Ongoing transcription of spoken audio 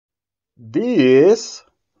This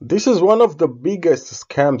is one of the biggest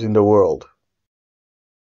scams in the world.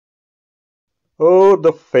 Oh,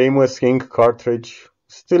 the famous ink cartridge,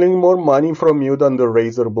 stealing more money from you than the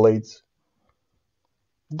razor blades.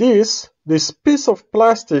 This piece of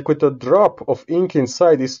plastic with a drop of ink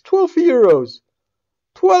inside is 12 euros.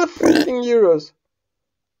 12 freaking euros.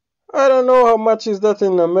 I don't know how much is that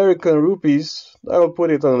in American rupees. I'll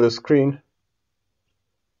put it on the screen.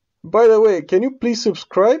 By the way, can you please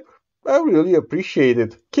subscribe? I really appreciate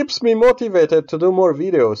it. Keeps me motivated to do more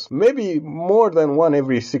videos. Maybe more than one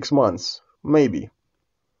every 6 months. Maybe.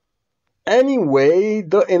 Anyway,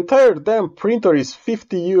 the entire damn printer is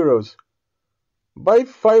 50 euros. Buy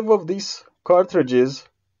 5 of these cartridges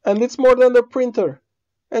and it's more than the printer.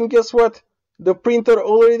 And guess what? The printer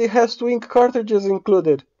already has 2 ink cartridges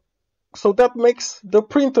included. So that makes the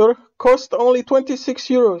printer cost only 26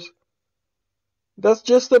 euros. That's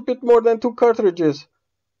just a bit more than 2 cartridges.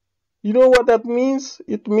 You know what that means?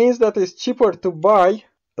 It means that it's cheaper to buy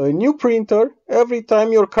a new printer every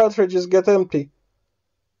time your cartridges get empty.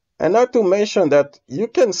 And not to mention that you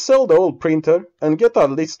can sell the old printer and get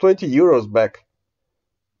at least 20 euros back.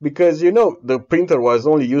 Because you know, the printer was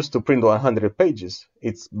only used to print 100 pages.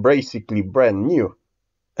 It's basically brand new.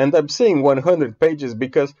 And I'm saying 100 pages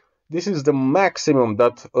because this is the maximum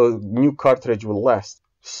that a new cartridge will last.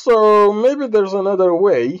 So maybe there's another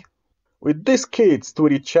way with these kits to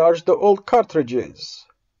recharge the old cartridges.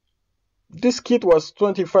 This kit was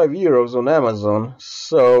 25 euros on Amazon,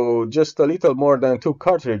 so just a little more than 2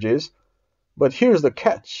 cartridges. But here's the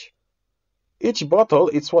catch. Each bottle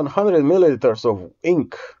is 100 milliliters of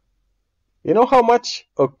ink. You know how much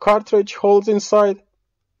a cartridge holds inside?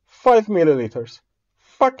 5 milliliters.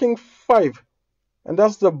 Fucking 5. And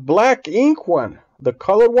that's the black ink one. The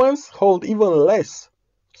color ones hold even less.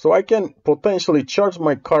 So I can potentially charge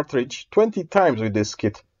my cartridge 20 times with this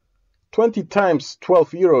kit. 20 times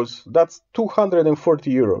 12 euros, that's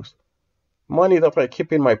 240 euros. Money that I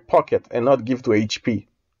keep in my pocket and not give to HP.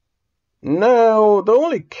 Now, the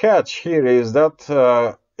only catch here is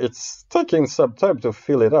that it's taking some time to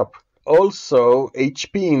fill it up. Also,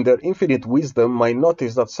 HP in their infinite wisdom might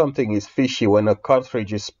notice that something is fishy when a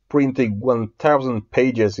cartridge is printing 1000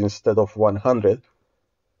 pages instead of 100.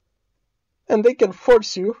 And they can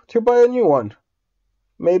force you to buy a new one.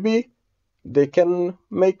 Maybe they can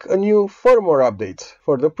make a new firmware update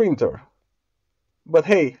for the printer. But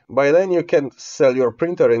hey, by then you can sell your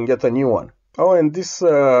printer and get a new one. Oh, and this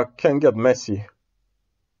can get messy.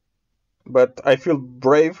 But I feel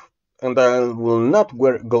brave and I will not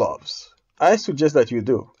wear gloves. I suggest that you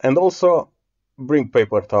do. And also, bring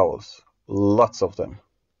paper towels. Lots of them.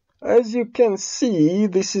 As you can see,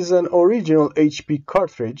 this is an original HP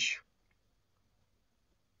cartridge.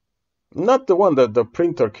 Not the one that the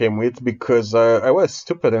printer came with, because I was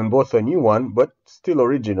stupid and bought a new one, but still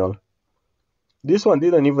original. This one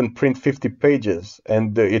didn't even print 50 pages,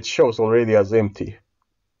 and it shows already as empty.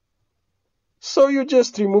 So you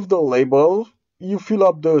just remove the label, you fill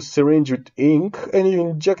up the syringe with ink, and you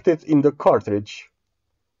inject it in the cartridge.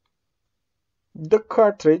 The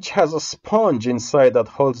cartridge has a sponge inside that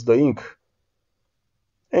holds the ink.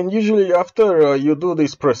 And usually after you do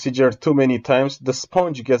this procedure too many times, the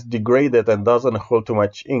sponge gets degraded and doesn't hold too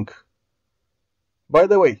much ink. By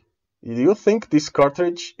the way, do you think this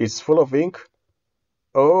cartridge is full of ink?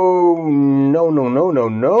 Oh,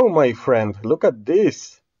 no, my friend. Look at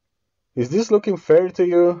this. Is this looking fair to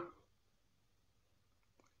you?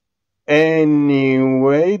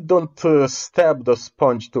 Anyway, don't stab the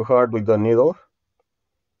sponge too hard with the needle.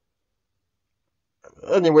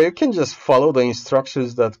 Anyway, you can just follow the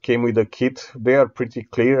instructions that came with the kit. They are pretty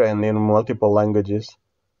clear and in multiple languages.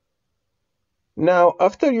 Now,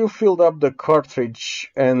 after you filled up the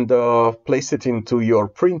cartridge and place it into your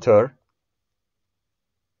printer,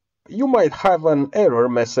 you might have an error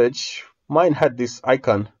message. Mine had this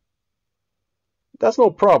icon. That's no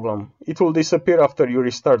problem. It will disappear after you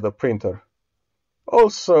restart the printer.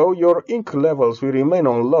 Also, your ink levels will remain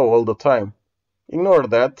on low all the time. Ignore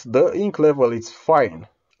that, the ink level is fine.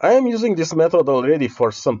 I am using this method already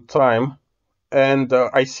for some time, and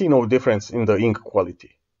I see no difference in the ink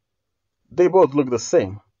quality. They both look the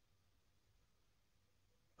same.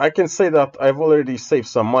 I can say that I've already saved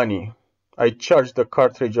some money. I charged the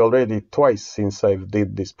cartridge already twice since I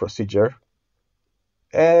did this procedure.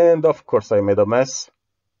 And of course I made a mess.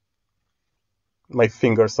 My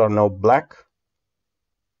fingers are now black.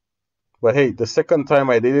 But hey, the second time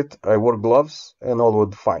I did it, I wore gloves and all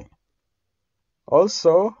would fine.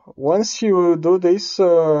 Also, once you do this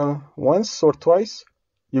once or twice,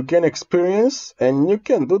 you gain experience and you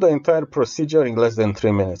can do the entire procedure in less than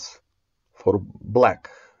 3 minutes for black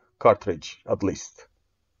cartridge, at least.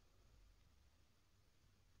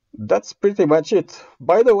 That's pretty much it.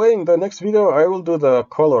 By the way, in the next video, I will do the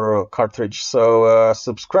color cartridge, so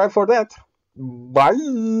subscribe for that.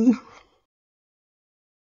 Bye!